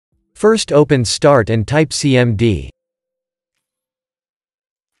First open Start and type CMD.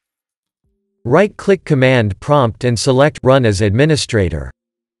 Right-click Command Prompt and select Run as Administrator.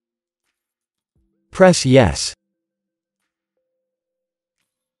 Press Yes.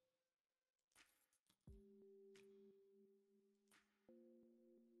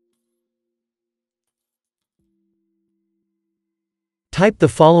 Type the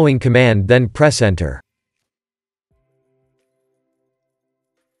following command, then press Enter.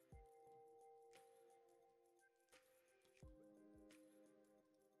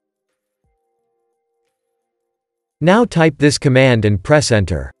 Now type this command and press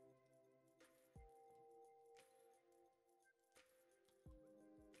Enter.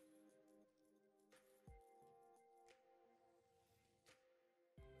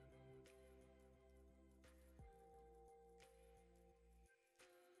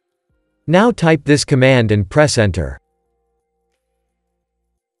 Now type this command and press Enter.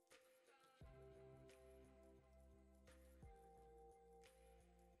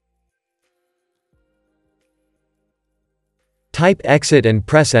 Type Exit and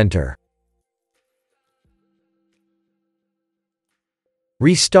press Enter.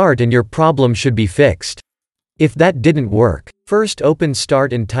 Restart and your problem should be fixed. If that didn't work, first open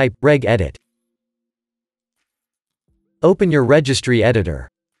Start and type regedit. Open your registry editor.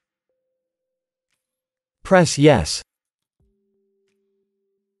 Press Yes.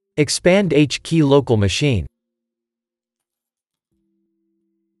 Expand H-key local machine.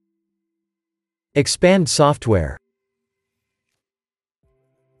 Expand software.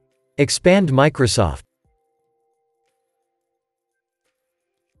 Expand Microsoft.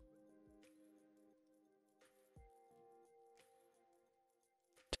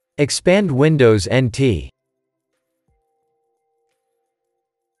 Expand Windows NT.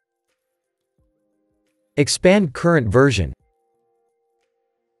 Expand current version.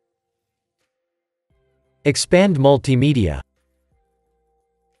 Expand multimedia.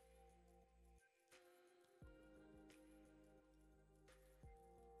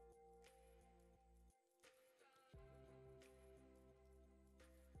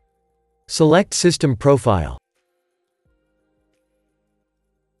 Select System Profile.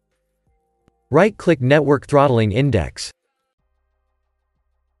 Right-click Network Throttling Index.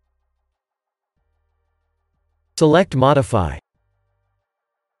 Select Modify.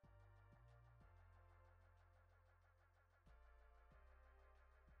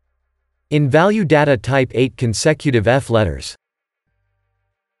 In value data type 8 consecutive F letters.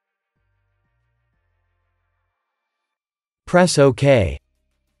 Press OK.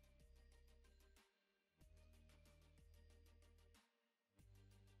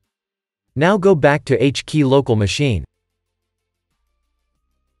 Now go back to H-key local machine.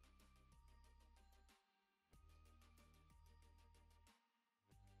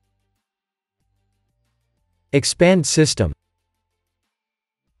 Expand System.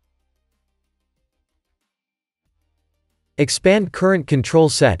 Expand current control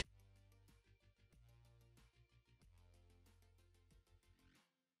set.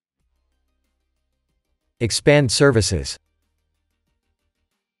 Expand services.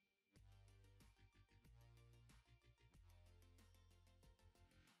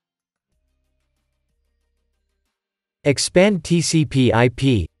 Expand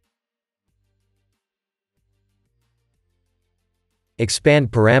TCP/IP.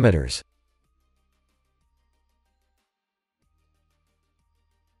 Expand parameters.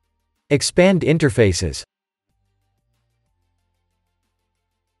 Expand interfaces.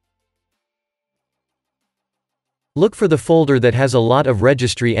 Look for the folder that has a lot of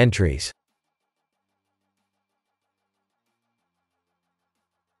registry entries.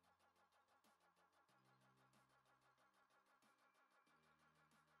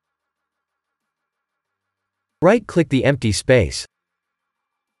 Right-click the empty space.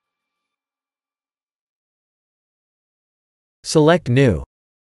 Select New.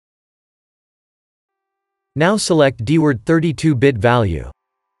 Now select DWORD 32-bit value.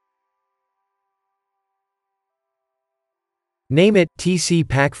 Name it TC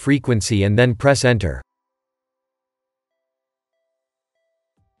Pack Frequency and then press Enter.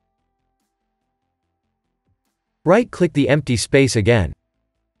 Right-click the empty space again.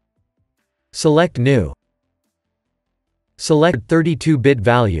 Select New. Select 32-bit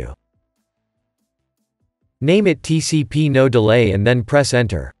value. Name it TCP No Delay and then press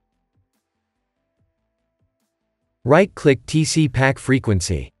Enter. Right-click TC Pack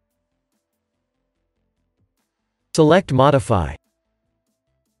Frequency. Select Modify.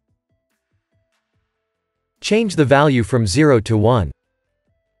 Change the value from 0 to 1.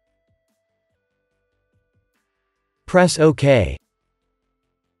 Press OK.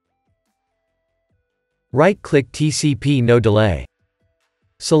 Right-click TCP no delay.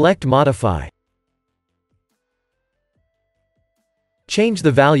 Select Modify. Change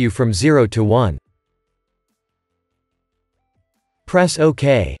the value from 0 to 1. Press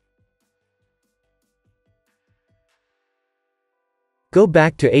OK. Go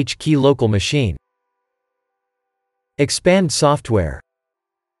back to HKey local machine. Expand software.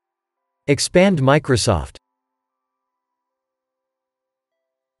 Expand Microsoft.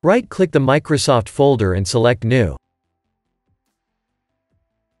 Right-click the Microsoft folder and select New.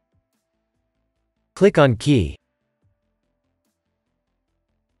 Click on Key.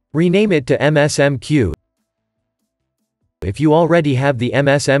 Rename it to MSMQ. If you already have the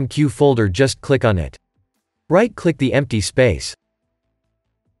MSMQ folder, just click on it. Right-click the empty space.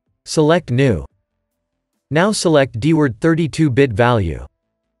 Select New. Now select DWORD 32-bit value.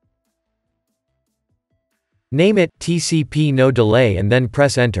 Name it TCP no delay and then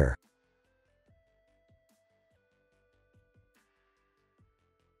press Enter.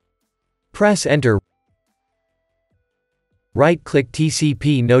 Press Enter. Right-click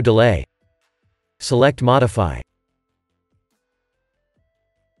TCP no delay. Select Modify.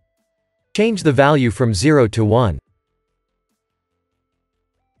 Change the value from 0 to 1.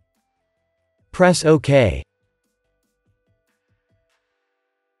 Press OK.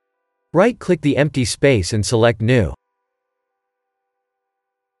 Right-click the empty space and select New.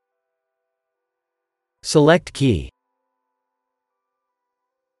 Select Key.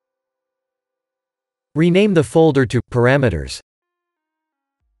 Rename the folder to Parameters.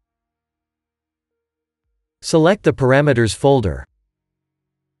 Select the Parameters folder.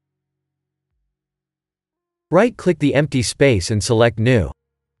 Right-click the empty space and select New.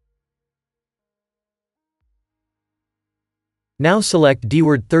 Now select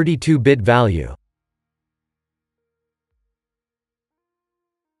DWORD 32-bit value.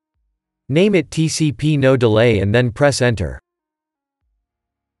 Name it TCP no delay and then press Enter.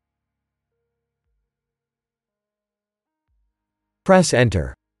 Press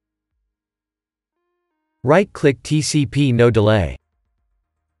Enter. Right-click TCP no delay.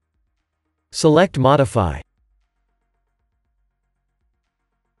 Select Modify.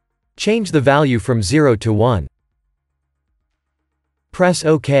 Change the value from 0 to 1. Press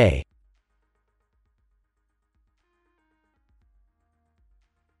OK.